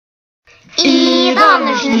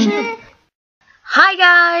Hi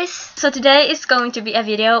guys! So today is going to be a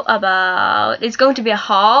video about, it's going to be a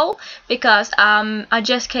haul because I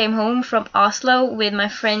just came home from Oslo with my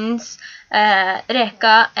friends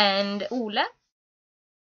Reka and Ole.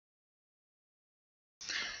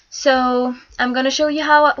 So I'm gonna show you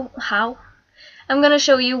I'm gonna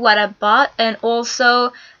show you what I bought, and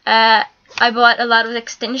also I bought a lot of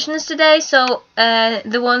extensions today, so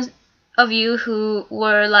the ones of you who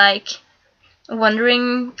were like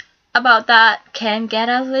wondering about that can get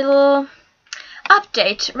a little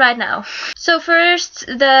update right now. So first,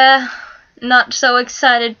 the not so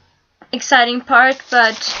exciting part,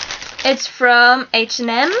 but it's from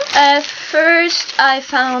H&M. First I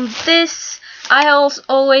found this. I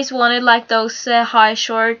always wanted like those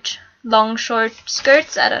long short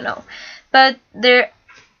skirts, I don't know, but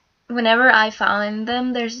whenever I find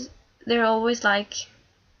them, they're always like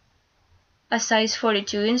a size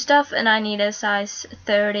 42 and stuff, and I need a size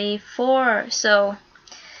 34, so,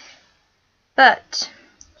 but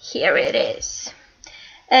here it is.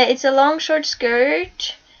 It's a long short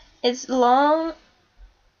skirt. It's long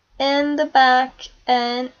in the back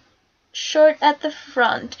and short at the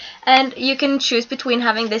front, and you can choose between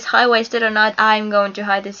having this high-waisted or not. I'm going to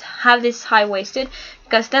have this high-waisted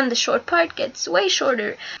because then the short part gets way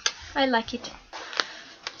shorter. I like it.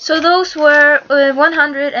 So those were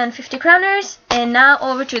 150 kroners, and now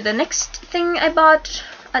over to the next thing I bought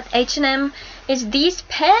at H&M is these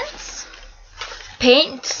pants.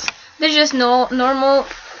 They're just normal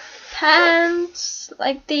pants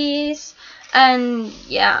like these, and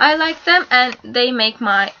yeah, I like them, and they make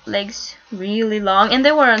my legs really long, and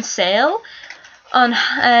they were on sale on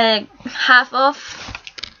half off.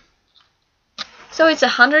 So it's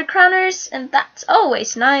 100 kroners, and that's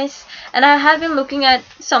always nice. And I have been looking at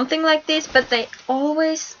something like this, but they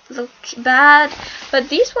always look bad. But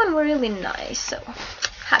these one were really nice, so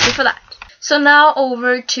happy for that. So now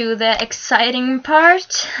over to the exciting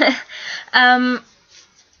part. I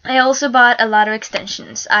also bought a lot of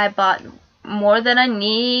extensions. I bought more than I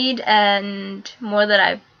need and more than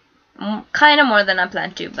I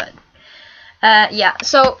planned to, but yeah.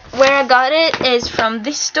 So where I got it is from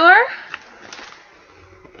this store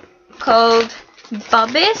called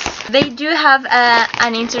Bobby's. They do have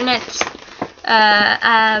an internet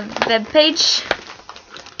web page,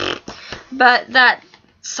 but that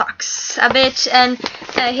sucks a bit, and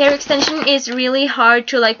hair extension is really hard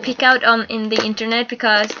to like pick out in the internet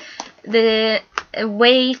because the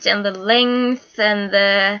weight and the length and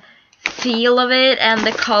the feel of it and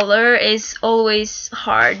the color is always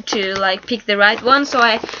hard to like pick the right one. So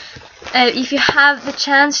if you have the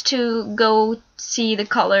chance to go see the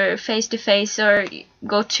color face to face or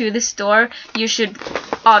go to the store, you should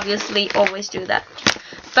obviously always do that.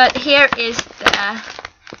 But here is the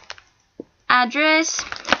address,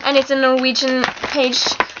 and it's a Norwegian page,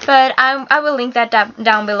 but I will link that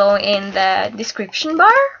down below in the description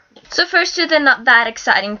bar. So first to the not that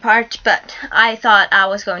exciting part, but I thought I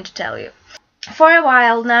was going to tell you. For a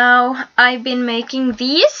while now I've been making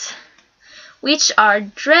these, which are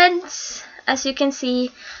dreads, as you can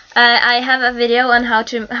see. I have a video on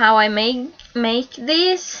how I make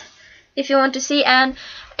these, if you want to see, and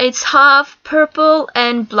it's half purple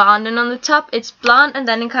and blonde, and on the top it's blonde, and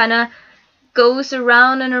then it kind of goes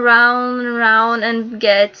around and around and around and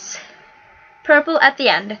gets purple at the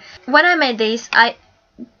end. When I made these, I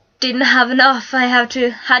didn't have enough. I had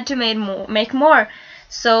to make more,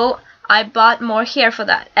 so I bought more here for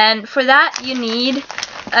that. And for that you need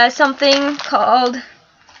something called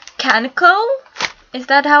canicle. Is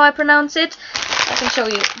that how I pronounce it? I can show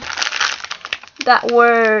you that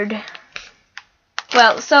word.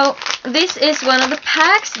 Well, so this is one of the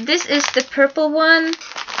packs. This is the purple one.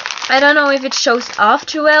 I don't know if it shows off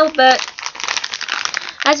too well, but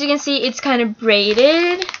as you can see, it's kind of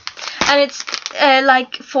braided, and it's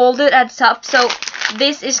like folded at top. So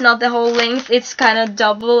this is not the whole length. It's kind of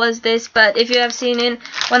double as this, but if you have seen in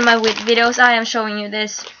one of my videos, I am showing you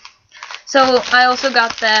this. So I also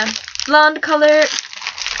got the blonde color,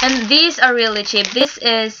 and these are really cheap. This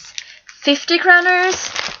is 50 kroners,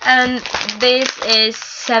 and this is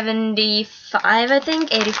 75, I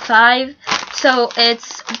think, 85. So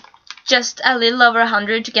it's just a little over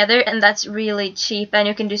 100 together, and that's really cheap, and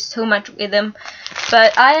you can do so much with them.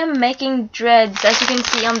 But I am making dreads, as you can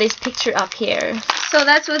see on this picture up here. So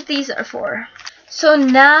that's what these are for. So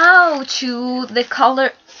now to the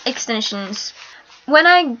color extensions. When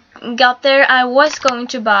I got there, I was going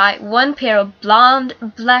to buy one pair of blonde,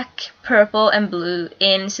 black, purple, and blue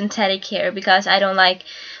in synthetic hair because I don't like,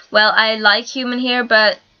 well, I like human hair,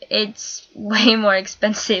 but it's way more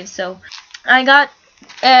expensive. So I got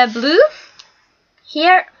blue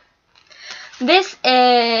here. This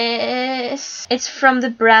is, it's from the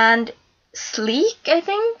brand Sleek, I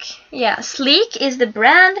think. Yeah, Sleek is the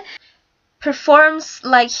brand. Performs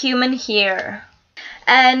like human hair.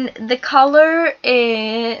 And the color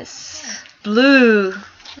is blue.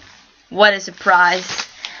 What a surprise.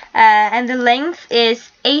 And the length is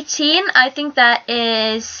 18. I think that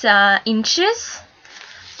is inches.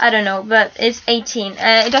 I don't know, but it's 18.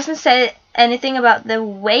 It doesn't say anything about the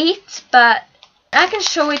weight, but I can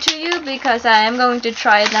show it to you because I am going to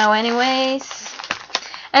try it now anyways.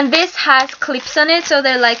 And this has clips on it, so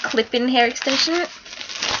they're like clip-in hair extension.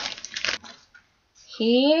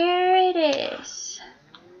 Here it is.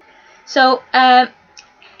 So,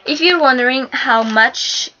 if you're wondering how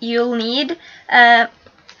much you'll need,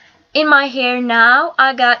 in my hair now,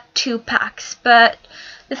 I got 2 packs, but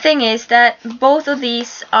the thing is that both of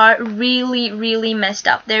these are really messed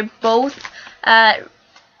up. They're both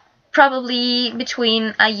probably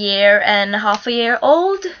between a year and half a year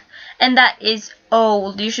old, and that is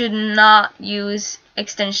old. You should not use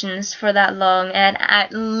extensions for that long, and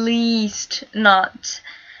at least not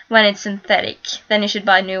when it's synthetic. Then you should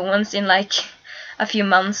buy new ones in like a few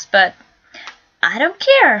months, but I don't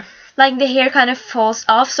care. Like, the hair kind of falls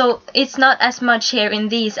off, so it's not as much hair in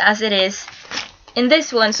these as it is in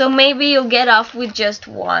this one. So maybe you'll get off with just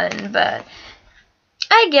one, but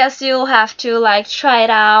I guess you'll have to like try it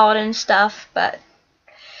out and stuff. But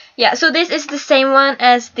yeah, so this is the same one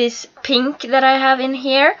as this pink that I have in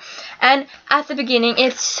here, and at the beginning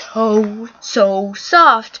it's so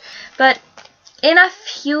soft, but in a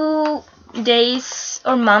few days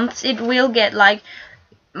or months it will get like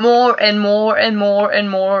more and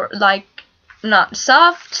more like not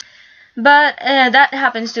soft. But that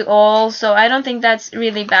happens to all, so I don't think that's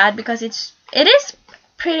really bad because it is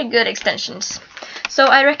pretty good extensions. So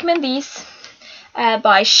I recommend these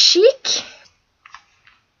by Chic.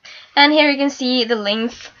 And here you can see the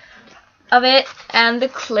length of it and the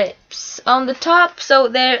clips on the top. So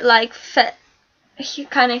they're like fit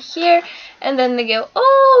kind of here, and then they go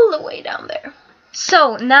all the way down there.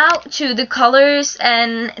 So now to the colors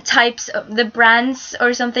and types of the brands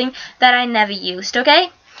or something that I never used,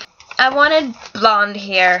 okay? I wanted blonde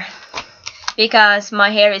hair because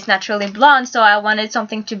my hair is naturally blonde, so I wanted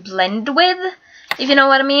something to blend with, if you know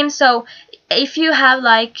what I mean. So if you have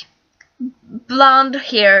like blonde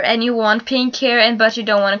hair and you want pink hair but you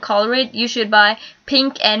don't want to color it, you should buy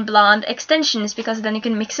pink and blonde extensions, because then you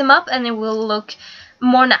can mix them up and it will look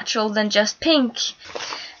more natural than just pink.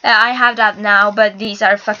 I have that now, but these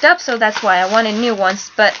are fucked up, so that's why I wanted new ones.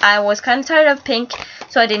 But I was kind of tired of pink,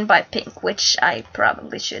 so I didn't buy pink, which I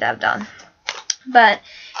probably should have done. But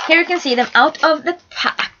here you can see them out of the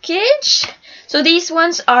package. So these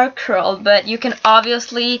ones are curled, but you can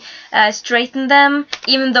obviously straighten them,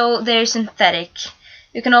 even though they're synthetic.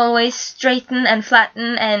 You can always straighten and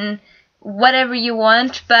flatten and whatever you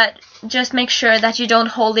want, but just make sure that you don't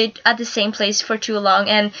hold it at the same place for too long.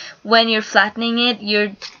 And when you're flattening it,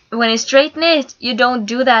 when you straighten it, you don't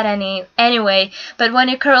do that anyway. But when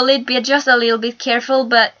you curl it, be just a little bit careful,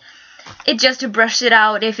 but it just to brush it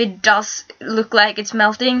out. If it does look like it's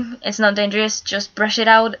melting, it's not dangerous. Just brush it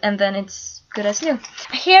out and then it's good as new.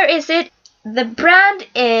 Here is it. The brand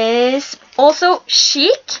is also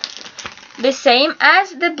Chic, the same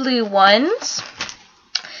as the blue ones,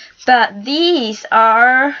 but these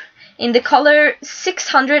are in the color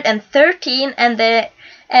 613 and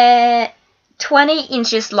they're 20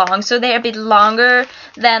 inches long, so they're a bit longer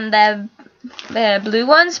than the blue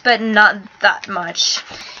ones, but not that much.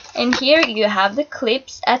 And here you have the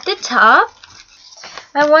clips at the top.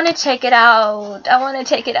 I want to take it out. I want to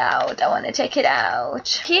take it out. I want to take it out.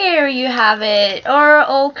 Here you have it, or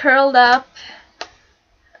all curled up.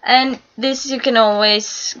 And this you can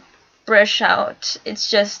always brush out. It's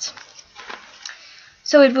just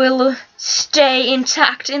so it will stay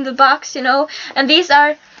intact in the box, you know. And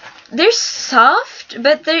they're soft,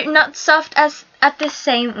 but they're not soft as at the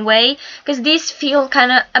same way, because these feel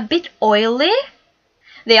kind of a bit oily.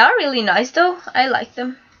 They are really nice though. I like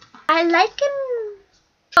them. I like them.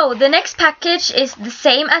 Oh, the next package is the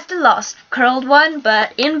same as the last curled one,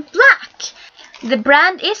 but in black. The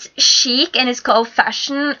brand is Chic and it's called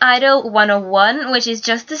Fashion Idol 101, which is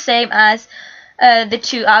just the same as the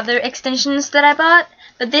two other extensions that I bought,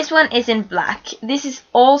 but this one is in black. This is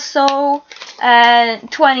also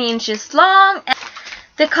 20 inches long.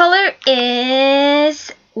 The color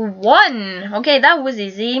is 1. Okay, that was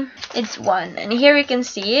easy. It's 1, and here you can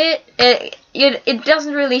see it. It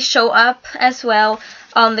doesn't really show up as well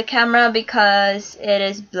on the camera because it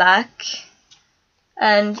is black,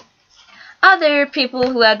 and other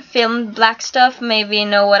people who had filmed black stuff maybe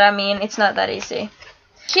know what I mean. It's not that easy.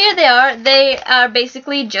 Here they are. They are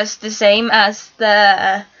basically just the same as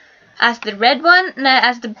the red one, no,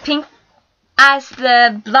 as the pink, as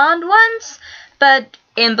the blonde ones, but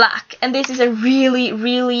in black. And this is a really,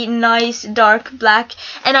 really nice dark black.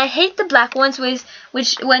 And I hate the black ones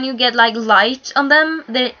which when you get like light on them,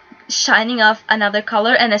 they're shining off another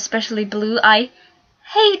color, and especially blue. I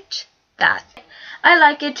hate that. I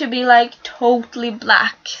like it to be like totally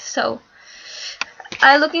black. So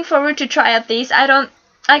I'm looking forward to try out these.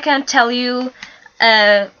 I can't tell you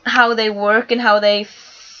how they work and how they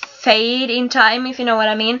fade in time, if you know what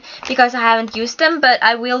I mean, because I haven't used them, but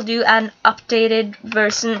I will do an updated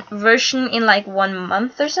version in like 1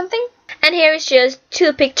 month or something. And here is just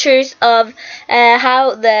 2 pictures of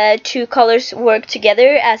how the 2 colors work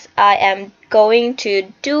together as I am going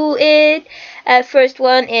to do it. First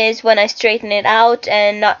one is when I straighten it out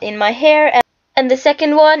and not in my hair, and the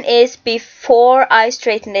second one is before I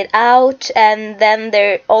straighten it out, and then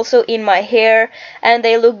they're also in my hair, and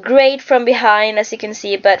they look great from behind, as you can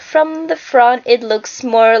see, but from the front it looks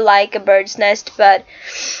more like a bird's nest, but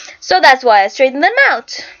so that's why I straighten them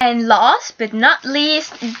out. And last but not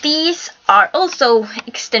least, these are also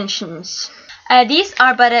extensions. These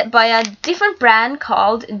are by a different brand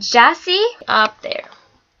called Jazzy, up there.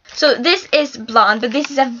 So this is blonde, but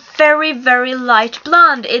this is a very, very light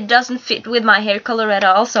blonde. It doesn't fit with my hair color at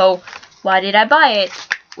all, so why did I buy it?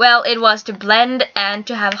 Well, it was to blend and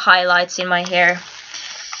to have highlights in my hair.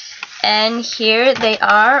 And here they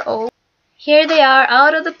are. Oh, here they are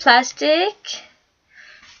out of the plastic,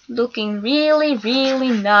 looking really,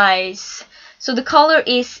 really nice. So the color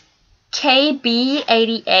is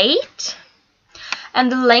KB88,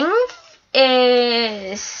 and the length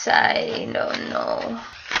is, I don't know.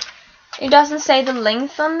 It doesn't say the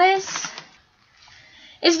length on this.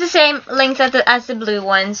 It's the same length as the blue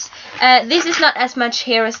ones. This is not as much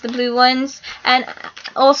hair as the blue ones, and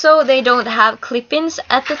also they don't have clip-ins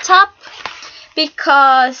at the top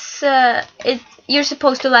because you're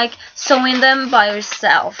supposed to like sew in them by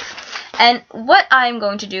yourself. And what I'm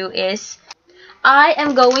going to do is I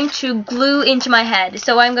am going to glue into my head.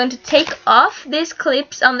 So I'm going to take off these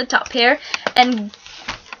clips on the top here and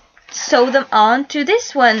sew them on to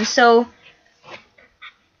this one, so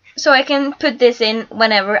I can put this in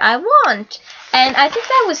whenever I want. And I think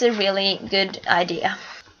that was a really good idea.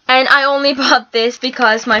 And I only bought this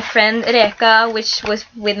because my friend Reka, which was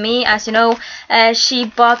with me, as you know, she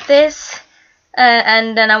bought this,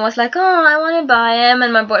 and then I was like, oh, I want to buy them,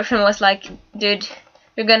 and my boyfriend was like, dude,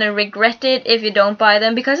 you're gonna regret it if you don't buy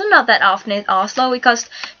them, because I'm not that often in Oslo. It costs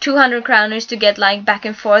 200 kroners to get like back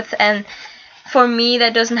and forth, and for me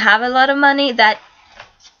that doesn't have a lot of money, that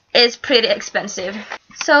is pretty expensive.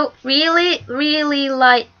 So really, really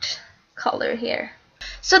light color here.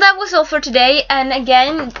 So that was all for today, and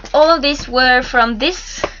again, all of these were from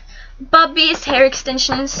this Bobby's hair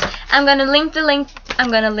extensions. I'm gonna put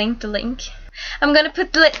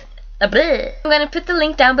the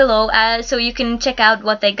link down below so you can check out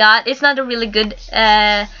what they got. It's not a really good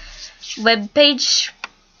web page,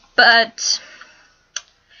 but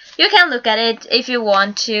you can look at it if you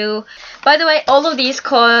want to. By the way, all of these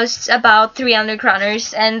cost about 300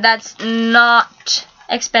 kroners, and that's not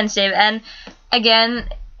expensive. And again,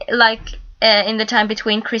 like in the time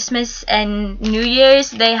between Christmas and New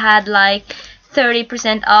Year's, they had like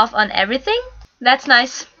 30% off on everything. That's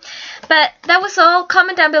nice. But that was all.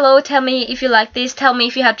 Comment down below, tell me if you like these, tell me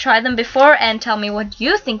if you have tried them before, and tell me what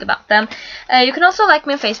you think about them. You can also like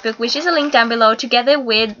me on Facebook, which is a link down below, together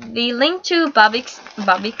with the link to Bobby's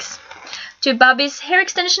hair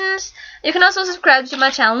extensions. You can also subscribe to my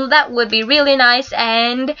channel, that would be really nice.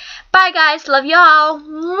 And bye guys, love y'all.